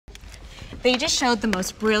They just showed the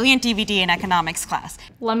most brilliant DVD in economics class.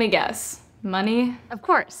 Let me guess. Money? Of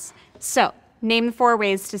course. So, name the 4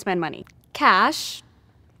 ways to spend money. Cash,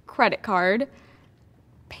 credit card,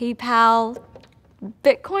 PayPal,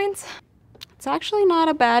 Bitcoins? It's actually not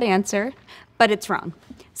a bad answer, but it's wrong.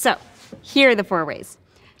 So, here are the 4 ways.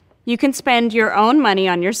 You can spend your own money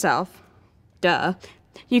on yourself. Duh.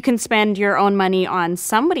 You can spend your own money on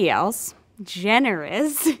somebody else.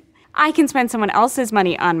 Generous. I can spend someone else's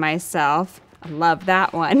money on myself. I love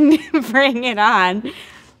that one. Bring it on.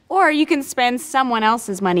 Or you can spend someone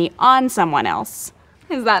else's money on someone else.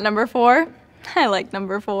 Is that number 4? I like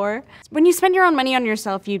number 4. When you spend your own money on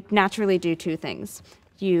yourself, you naturally do 2 things.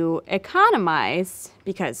 You economize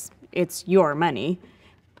because it's your money,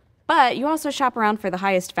 but you also shop around for the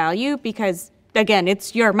highest value because, again,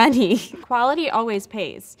 it's your money. Quality always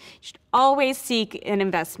pays. You should always seek an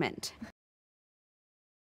investment.